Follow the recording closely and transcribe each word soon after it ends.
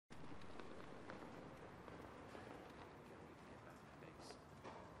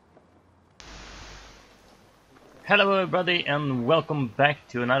Hello everybody and welcome back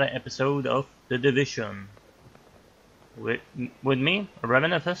to another episode of The Division. With me,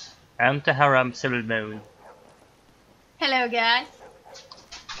 Revenfs and Taharam Silvermoon. Hello guys.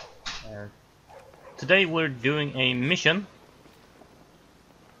 Today we're doing a mission.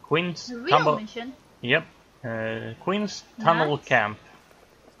 Queen's A real mission? Yep. Queen's Tunnel Nice. Camp.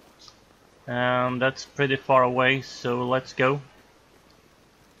 And that's pretty far away, so let's go.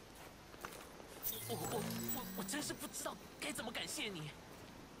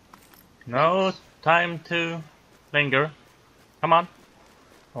 No time to linger. Come on.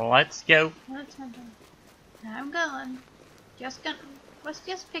 Let's go. I'm going. Was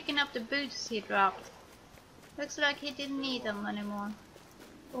just picking up the boots he dropped. Looks like he didn't need them anymore.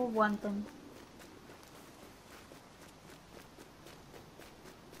 Or want them.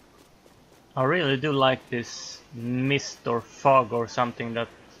 I really do like this mist or fog or something that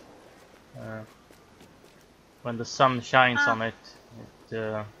when the sun shines on it,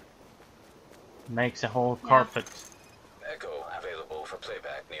 it makes a whole carpet. Echo available for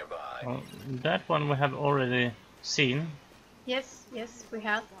playback nearby. Well, that one we have already seen. Yes, we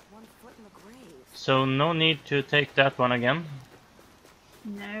have. So no need to take that one again.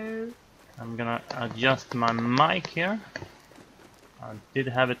 No. I'm gonna adjust my mic here. I did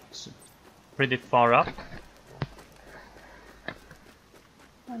have it pretty far up.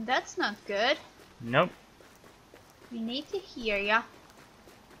 Well, that's not good. Nope. We need to hear ya.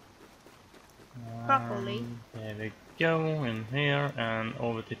 Properly. There we go, in here and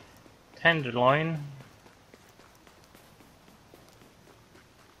over to Tenderloin.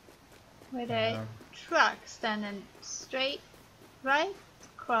 With a truck standing straight right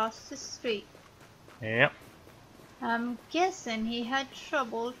across the street. Yep. I'm guessing he had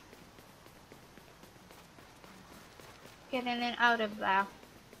trouble getting it out of there.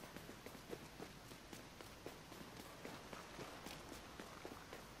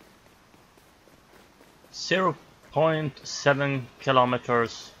 Zero 0.7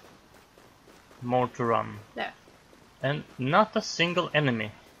 kilometers more to run. There. And not a single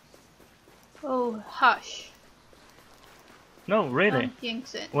enemy. Oh, hush. No, really. Don't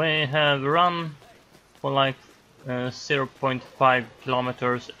jinx it. We have run for like 0.5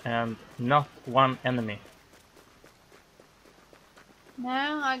 kilometers and not one enemy. No,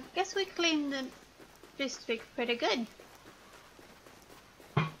 I guess we cleaned the district pretty good.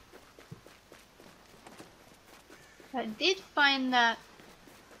 I did find that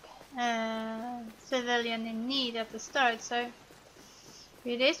civilian in need at the start, so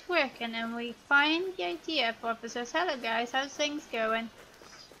it is working, and we find the ITF officers. Hello guys, how's things going?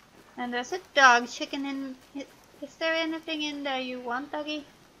 And there's a dog chicken in. Is there anything in there you want, doggy?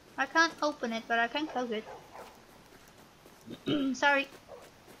 I can't open it, but I can close it. Sorry.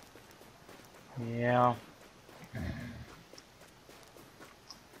 Yeah.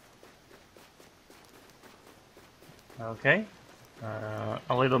 Okay.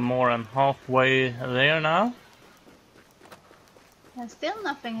 A little more than halfway there now. And still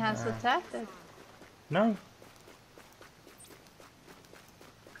nothing has attacked it. No.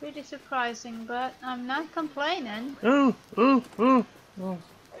 Pretty surprising, but I'm not complaining. Ooh.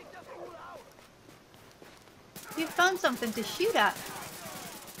 You found something to shoot at.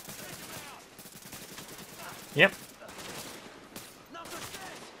 Yep.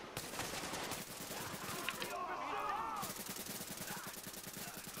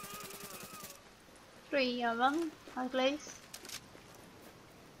 Three of them, at least.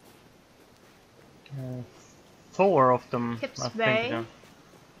 4 of them, Kips I Bay. think.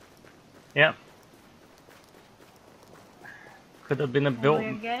 Yeah. Could have been a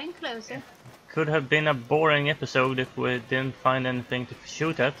We're getting closer. Could have been a boring episode if we didn't find anything to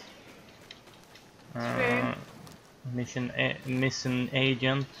shoot at. True. Mission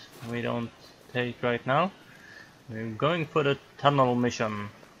agent we don't take right now. We're going for the tunnel mission.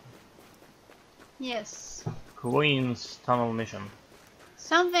 Yes. Queen's tunnel mission.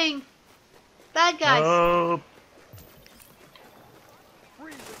 Something. Bad guys. Oh.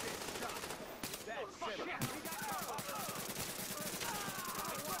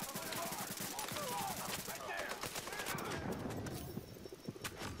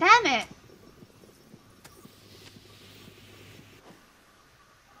 Damn it.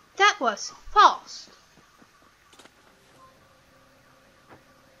 That was fast.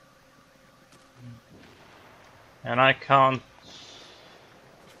 And I can't.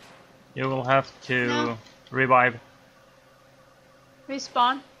 You will have to revive.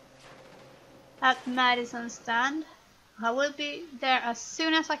 Respawn at Madison stand. I will be there as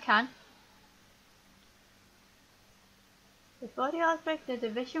soon as I can. Before the outbreak, the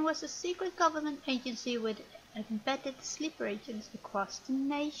division was a secret government agency with embedded sleeper agents across the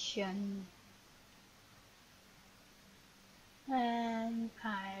nation. And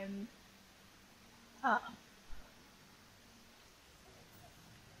I'm up.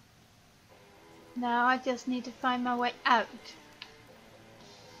 Now I just need to find my way out.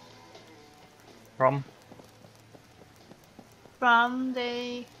 From? From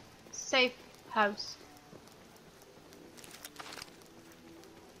the safe house.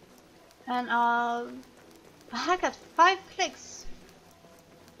 And I got 5 clicks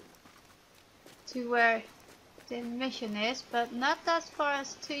to where the mission is, but not as far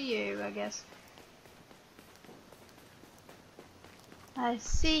as to you, I guess. I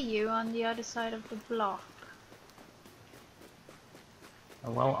see you on the other side of the block.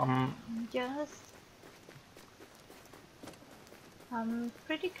 Well, I'm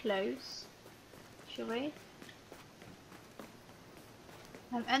pretty close. Shall we?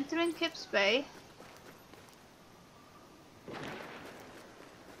 I'm entering Kip's Bay.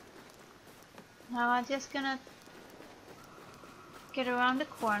 Now I'm just gonna get around the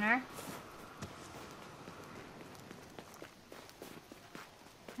corner.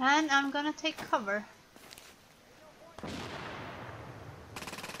 And I'm gonna take cover.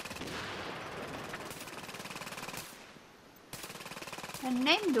 A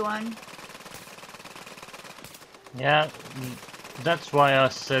named one. yeah, that's why I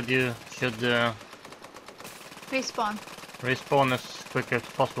said you should Respawn. respawn as quick as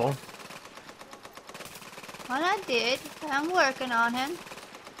possible. Well, I did. I'm working on him.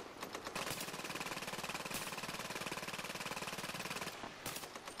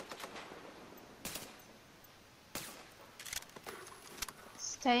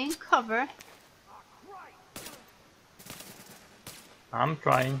 Stay in cover. I'm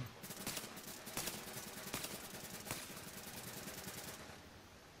trying.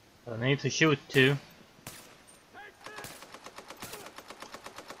 I need to shoot too.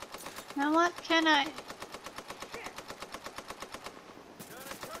 Now what can I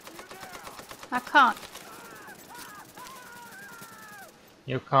can't.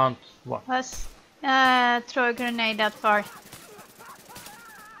 You can't what? Let's throw a grenade that far.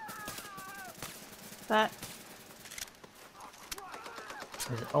 But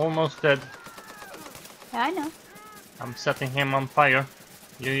He's almost dead. yeah, I know. I'm setting him on fire.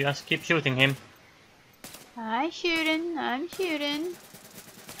 You just keep shooting him. I'm shooting.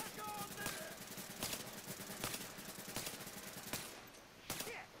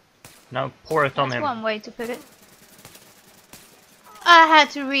 Now pour it on That's him. one way to put it. I had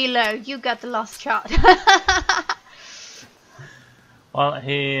to reload. You got the last shot. Well,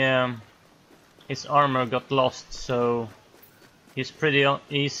 his armor got lost, so he's pretty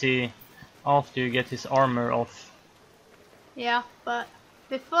easy after you get his armor off. Yeah, but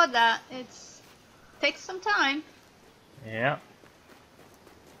before that, takes some time. Yeah.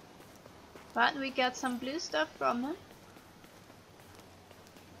 But we got some blue stuff from him.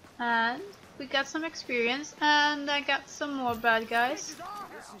 And we got some experience, and I got some more bad guys.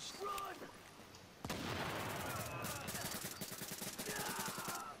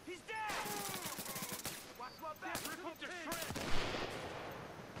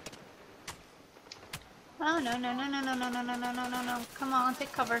 Oh no. Come on,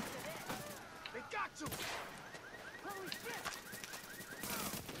 take cover.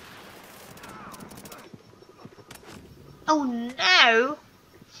 Oh no!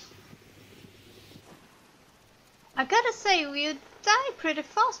 I gotta say, we die pretty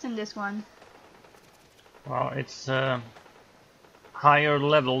fast in this one. Well, it's higher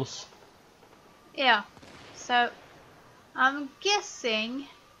levels. Yeah, so I'm guessing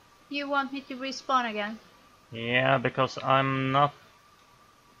you want me to respawn again. Yeah, because I'm not.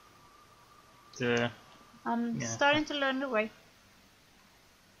 I'm starting to learn the way.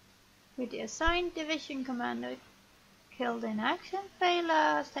 With the assigned division commander killed in action,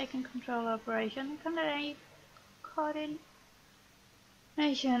 Fela has taken control of operation and coordination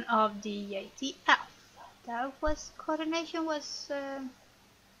of the ATF. Coordination was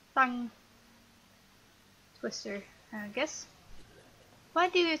tongue twister, I guess. Why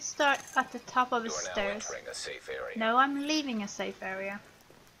do you start at the top of the You are now stairs? entering a safe area. No, I'm leaving a safe area.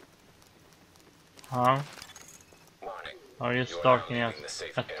 Huh? Warning. Are you You are starting now at leaving the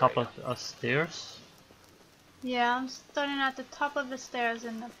safe top area. of stairs? Yeah, I'm starting at the top of the stairs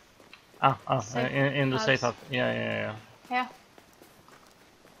in the Safe In the safe house. house. Yeah. yeah.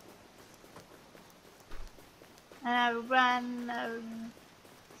 And I ran a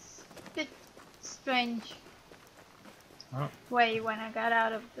bit strange Oh. way when I got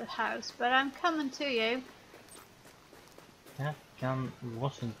out of the house, but I'm coming to you. That gun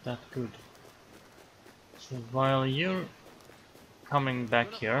wasn't that good. So while you're coming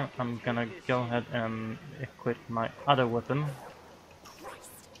back here, I'm gonna go ahead and equip my other weapon.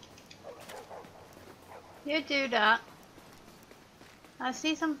 You do that. I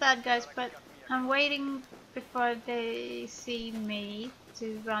see some bad guys, but I'm waiting before they see me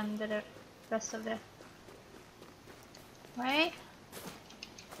to run the rest of the... Wait.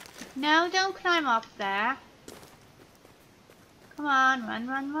 No, don't climb up there. Come on, run,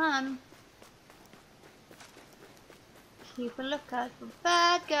 run, run. Keep a lookout for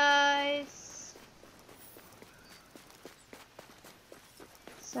bad guys.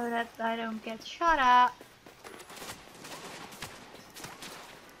 So that I don't get shot at.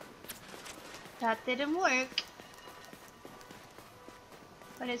 That didn't work.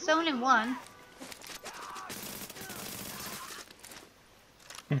 But it's only one.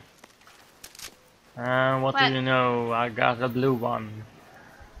 What do you know? I got a blue one.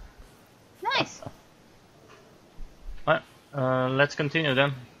 Nice. Well, let's continue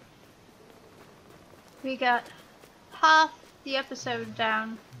then. We got half the episode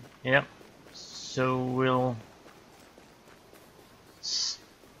down. Yep. So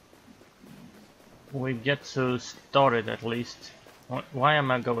we get to start it at least. Why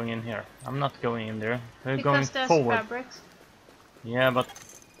am I going in here? I'm not going in there. We're going Because there's forward. fabrics. Yeah, but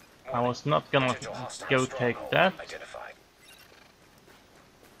I was not gonna go take that. Identified.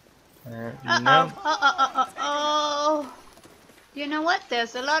 No. Oh. You know what?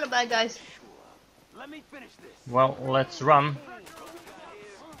 There's a lot of bad guys. Well, let's run.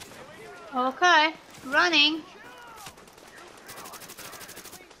 Okay, running.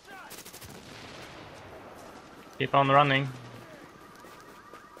 Keep on running.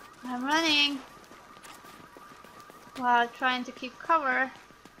 I'm running. While trying to keep cover.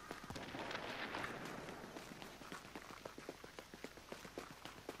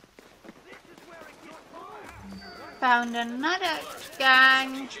 Found another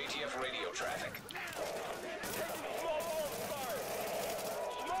gang. JTF radio traffic.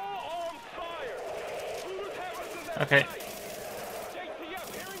 Okay.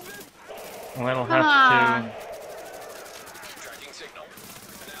 We'll Come have on. Tracking signal.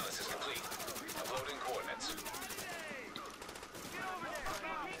 Analysis complete. Uploading coordinates. to...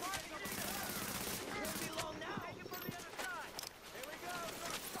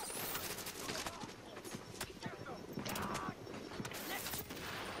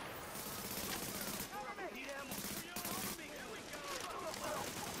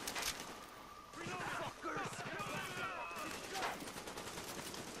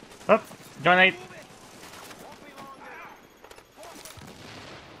 Up! Grenade!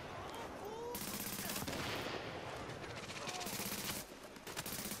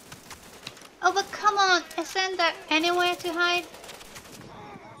 Oh, but come on! Isn't there anywhere to hide?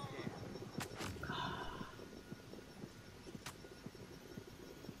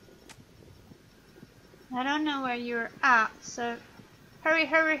 I don't know where you're at, so hurry,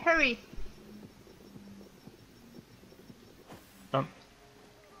 hurry, hurry! Done.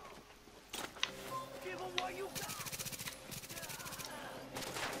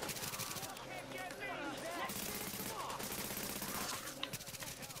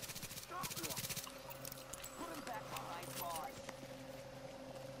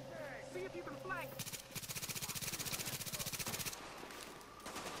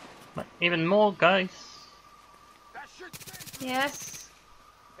 But even more guys. Yes.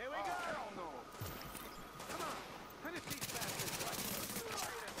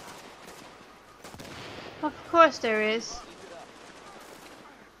 Of course there is.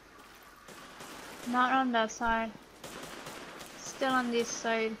 Not on that side. Still on this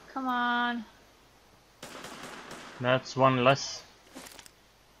side. Come on. That's one less.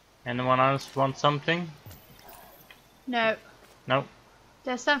 Anyone else want something? No. No.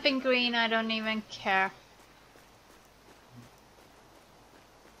 There's something green, I don't even care.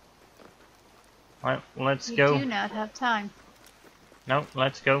 Well, let's We go. do not have time. No,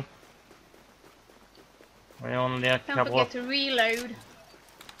 let's go. We only a Don't couple forget of... to reload.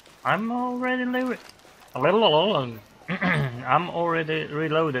 I'm already loaded. I'm already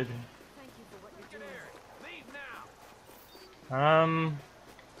reloaded.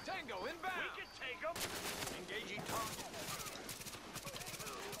 Tango inbound. We can take 'em. Engaging target.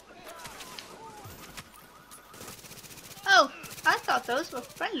 Oh, I thought those were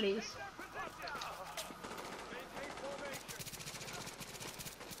friendlies.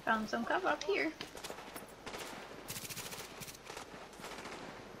 Found some cover up here.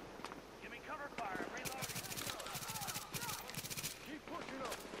 Give me cover fire. Reloading. Keep pushing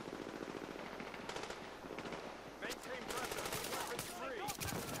up. Maintain pressure. Weapons free.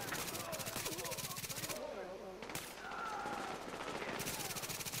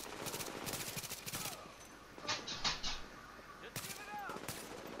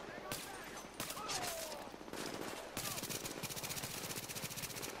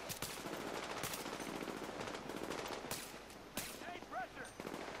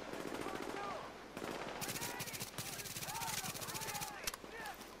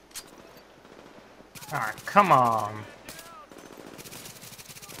 Ah, come on.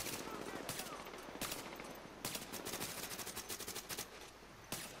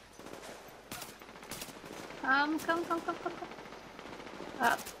 Come.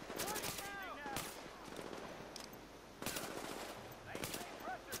 Up.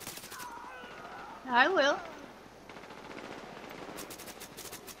 I will.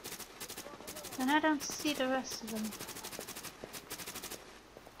 And I don't see the rest of them.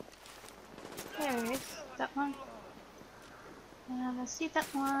 There it is. That one. And I see that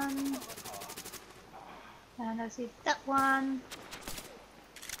one. And I see that one.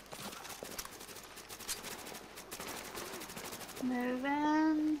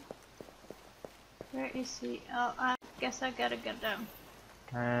 Moving. Where is he? Oh, I guess I gotta get down.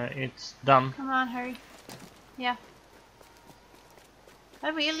 It's done. Come on, hurry. Yeah. I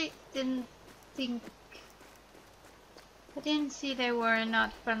really didn't think... I didn't see they were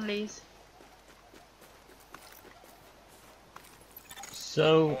not friendlies.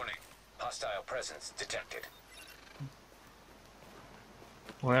 So, Warning. Hostile presence detected.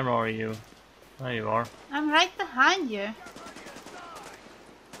 where are you? There you are. I'm right behind you.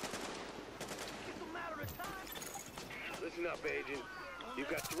 Listen up, Agent. You've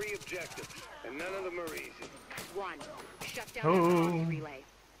got 3 objectives, and none of them are easy. 1. Shut down Oh. their comms relay.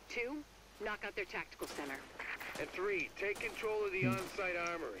 2. Knock out their tactical center. And 3, take control of the on-site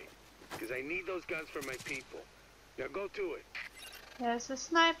armory, because I need those guns for my people. Now go to it. There's a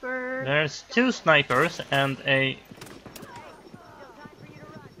sniper. There's 2 snipers and a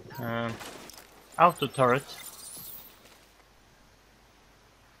auto turret.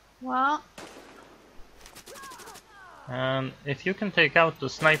 Well, And if you can take out the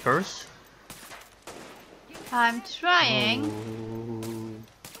snipers. I'm trying. Ooh.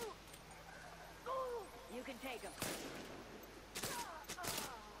 You can take them.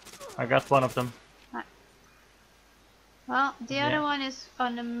 I got one of them. Well, the Yeah. other one is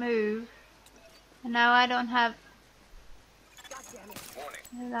on the move. And now I don't have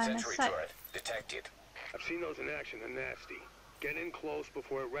Warning. line of Sentry sight. turret detected. I've seen those in action. They're nasty. Get in close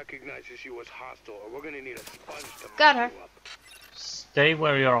before it recognizes you as hostile, or we're gonna need a sponge to Got mop her. you up. Stay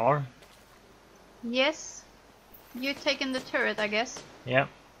where you are. Yes. You're taking the turret, I guess. Yeah.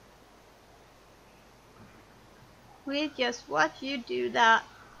 We just watch you do that.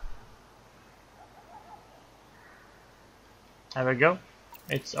 There we go.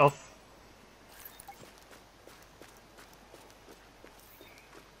 It's off.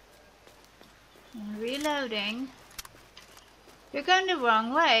 And reloading. You're going the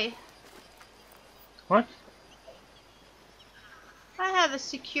wrong way. What? I have a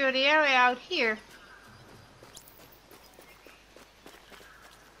security area out here.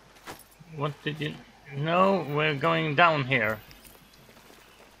 What did you... No, we're going down here.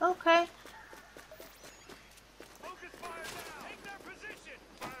 Okay. Focus fire now. Take their position.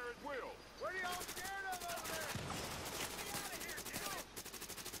 Fire at will. What are y'all scared of over there? Get out of here. Get out.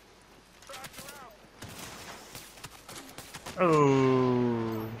 Tractor out.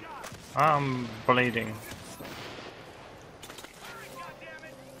 Oh, I'm bleeding.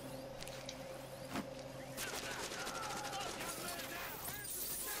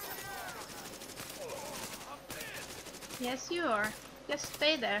 Yes, you are. Just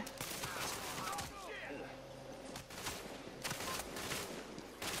stay there.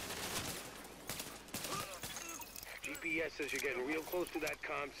 GPS says you're getting real close to that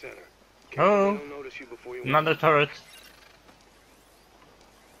comm center. Oh. They don't notice you before you Another turret.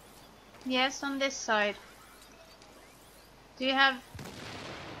 Yes, on this side. Do you have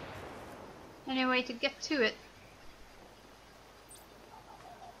any way to get to it?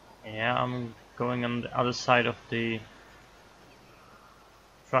 Yeah, I'm going on the other side of the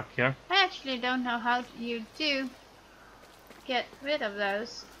truck here. I actually don't know how you do get rid of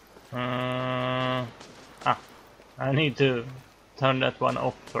those. I need to turn that one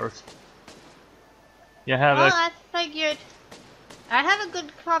off first. You have Well, a... I figured I have a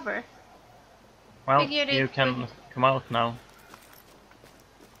good cover. Well, figured it you can would- come out now.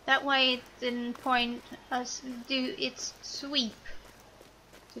 That way it didn't point us do its sweep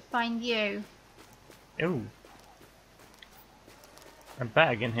to find you. Ooh. A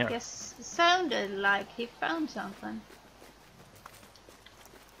bag in here. Guess it sounded like he found something.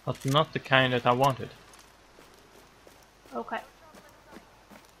 But not the kind that I wanted. Okay.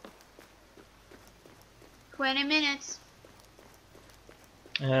 20 minutes.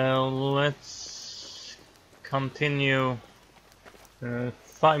 Let's continue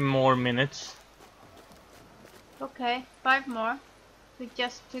 5 more minutes. Okay, 5 more.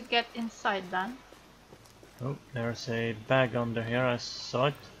 Just to get inside then. Oh, there's a bag under here, I saw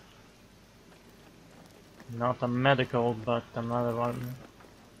it. Not a medical, but another one.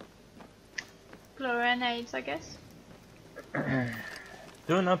 Grenades, I guess.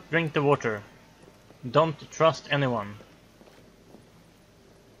 Do not drink the water. Don't trust anyone.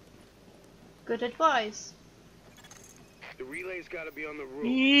 Good advice. The relay's gotta be on the roof.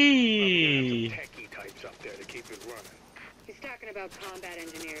 Eee. Some techie types up there to keep it running. He's talking about combat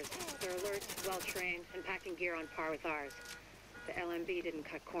engineers. They're alert, well-trained, and packing gear on par with ours. The LMB didn't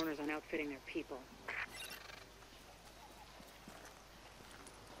cut corners on outfitting their people.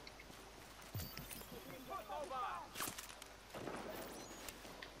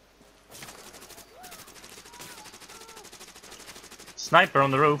 Sniper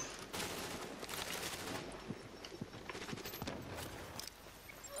on the roof.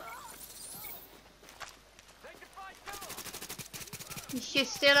 Is she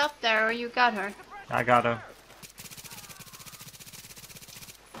still up there or you got her? I got her.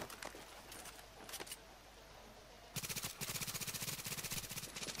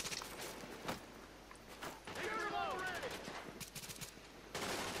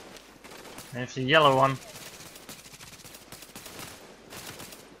 There's a yellow one.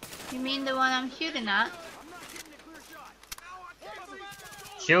 You mean the one I'm shooting at?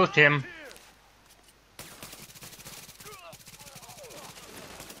 Shoot him.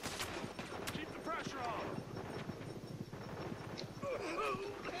 Keep the pressure on.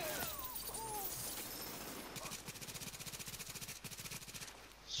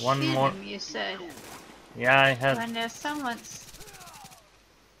 One Shoot more. him, you said. Yeah, I had. When there's someone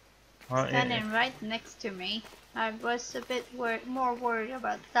Well, standing right next to me, I was a bit more worried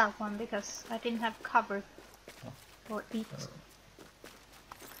about that one because I didn't have cover or eat.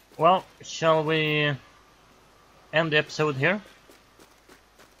 well, shall we end the episode here?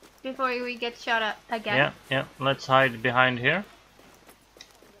 Before we get shot at again. Yeah, yeah. Let's hide behind here.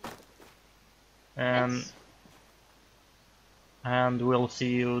 Yes. And we'll see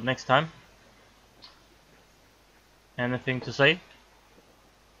you next time. Anything to say?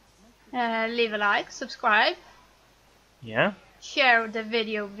 Leave a like, subscribe, Yeah. share the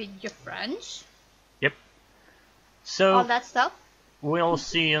video with your friends, Yep. all So that stuff. we'll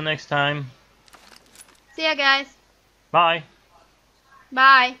see you next time. See ya guys. Bye.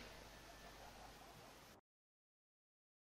 Bye.